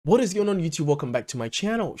What is going on, YouTube? Welcome back to my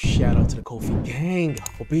channel. Shout out to the Kofi gang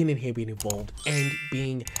for being in here, being involved and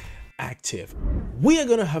being active. We are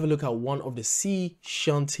going to have a look at one of the sea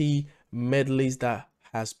shanty medleys that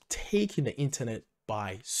has taken the internet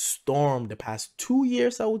by storm the past 2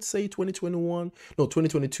 years. I would say 2021,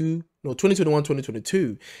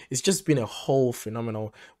 2022. It's just been a whole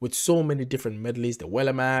phenomenal with so many different medleys, the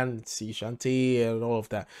Wellerman, sea shanty and all of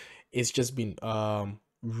that. It's just been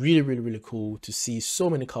really cool to see so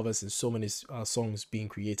many covers and so many songs being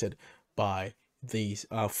created by these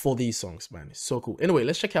for these songs, man. It's so cool. Anyway,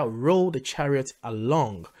 let's check out Roll the Chariot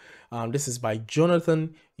Along. This is by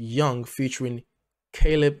Jonathan Young featuring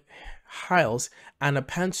Caleb Hiles, Anna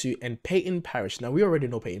Pantu and Peyton Parrish. Now we already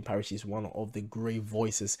know Peyton Parrish is one of the great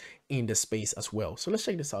voices in the space as well, so let's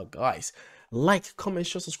check this out, guys. Like, comment,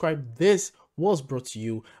 share, subscribe. This was brought to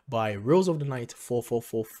you by Rose of the Night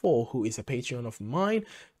 4444, who is a Patreon of mine.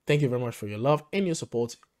 Thank you very much for your love and your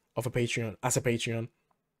support of a Patreon as a Patreon.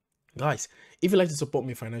 Guys, if you'd like to support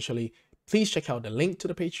me financially, please check out the link to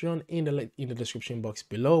the Patreon in the description box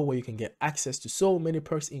below, where you can get access to so many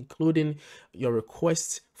perks, including your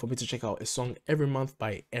requests for me to check out a song every month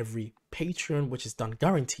by every Patreon, which is done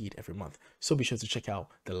guaranteed every month. So be sure to check out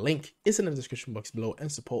the link. It's in the description box below and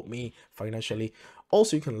support me financially.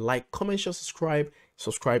 Also, you can like, comment, share, subscribe.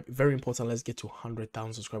 Very important. Let's get to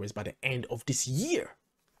 100,000 subscribers by the end of this year.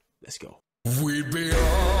 Let's go. We'd be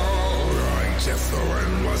alright if the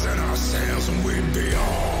wind was in our sails, and we'd be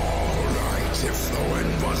alright if the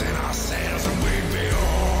wind was in our sails, and we'd be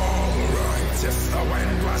alright if the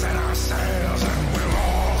wind was in our sails, and we'll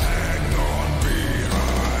all hang on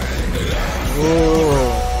behind the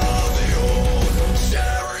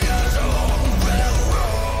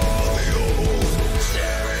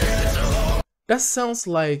That sounds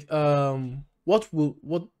like what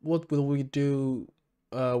will we do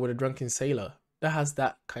with a drunken sailor? That has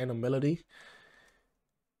that kind of melody.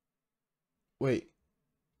 Wait,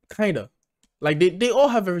 kinda like they all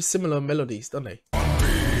have very similar melodies, don't they?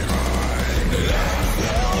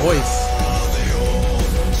 Voice.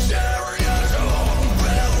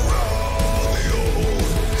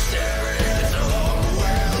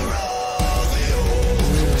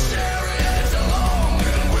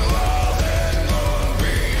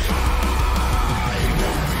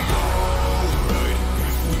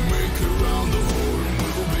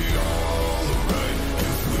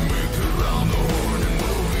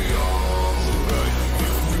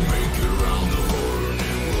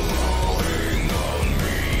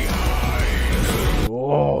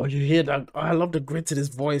 You hear that? I love the grit to this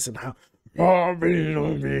voice and how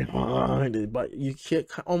behind it, but you hear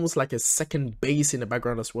almost like a second bass in the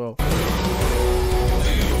background as well.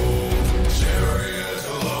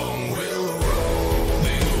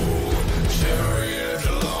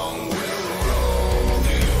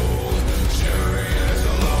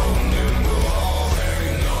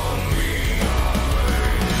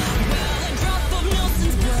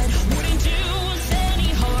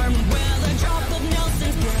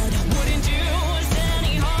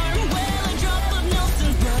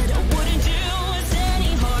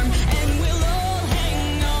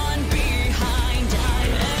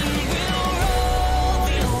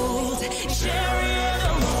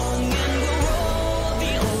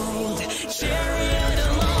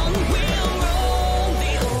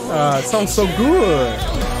 It sounds so good.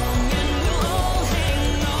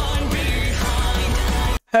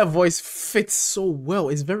 Her voice fits so well.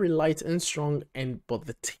 It's very light and strong, but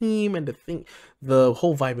the theme and the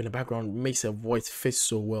whole vibe in the background makes her voice fit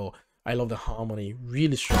so well. I love the harmony,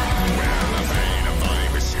 really strong.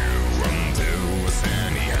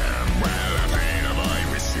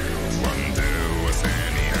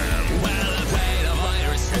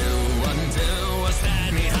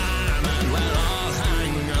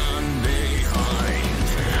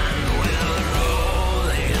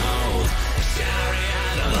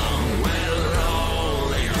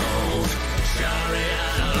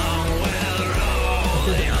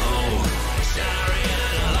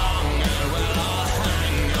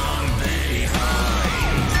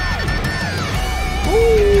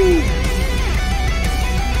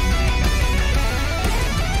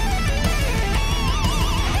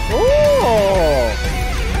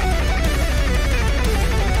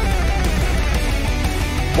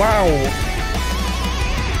 Wow.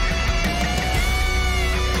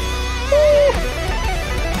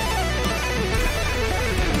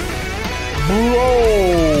 Bro.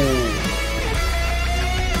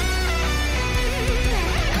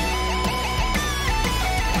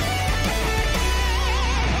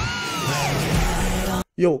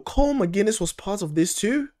 Yo, Cole McGuinness was part of this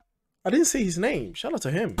too. I didn't say his name. Shout out to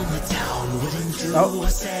him.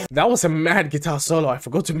 That was a mad guitar solo. I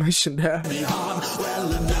forgot to mention that.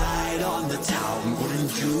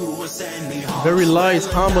 Very light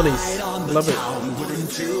harmonies. Love it.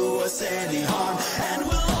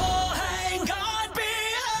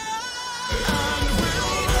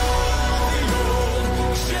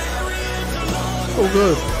 So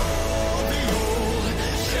good.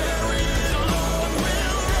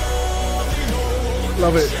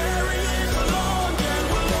 Love it.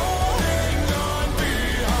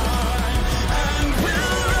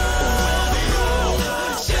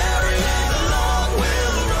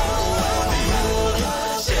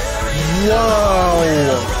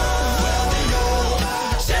 Wow.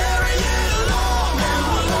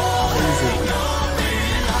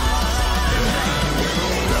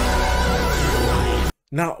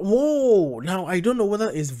 Now, whoa, now I don't know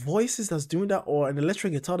whether it's voices that's doing that or an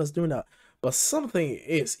electric guitar that's doing that, but something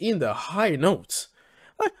is in the high notes.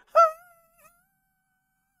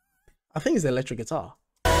 I think it's the electric guitar.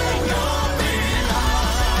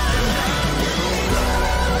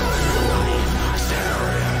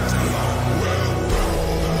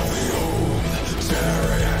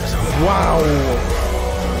 Wow.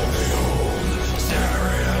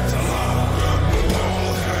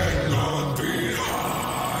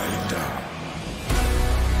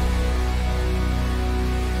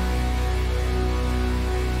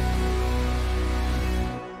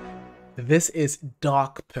 This is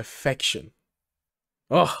dark perfection.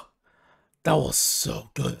 Oh, that was so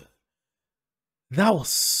good. That was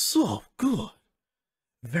so good.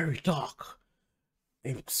 Very dark.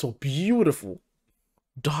 And so beautiful.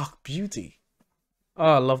 Dark beauty.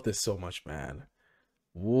 Oh, I love this so much, man.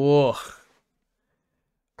 Whoa.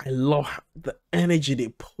 I love the energy they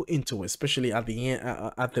put into it, especially at the end,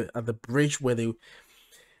 at the bridge where they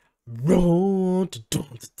and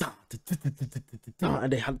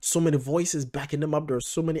they had so many voices backing them up. There were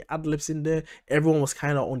so many ad-libs in there. Everyone was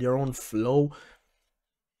kind of on their own flow.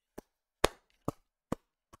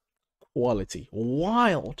 Quality.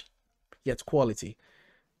 Wild, yet quality.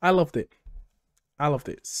 I loved it. I loved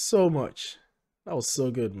it so much. That was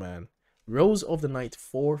so good, man. Rose of the Night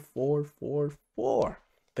 4444.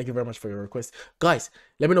 Thank you very much for your request. Guys,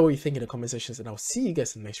 let me know what you think in the comment sections, and I'll see you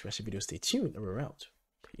guys in the next reaction video. Stay tuned and we're out.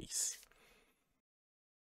 Peace.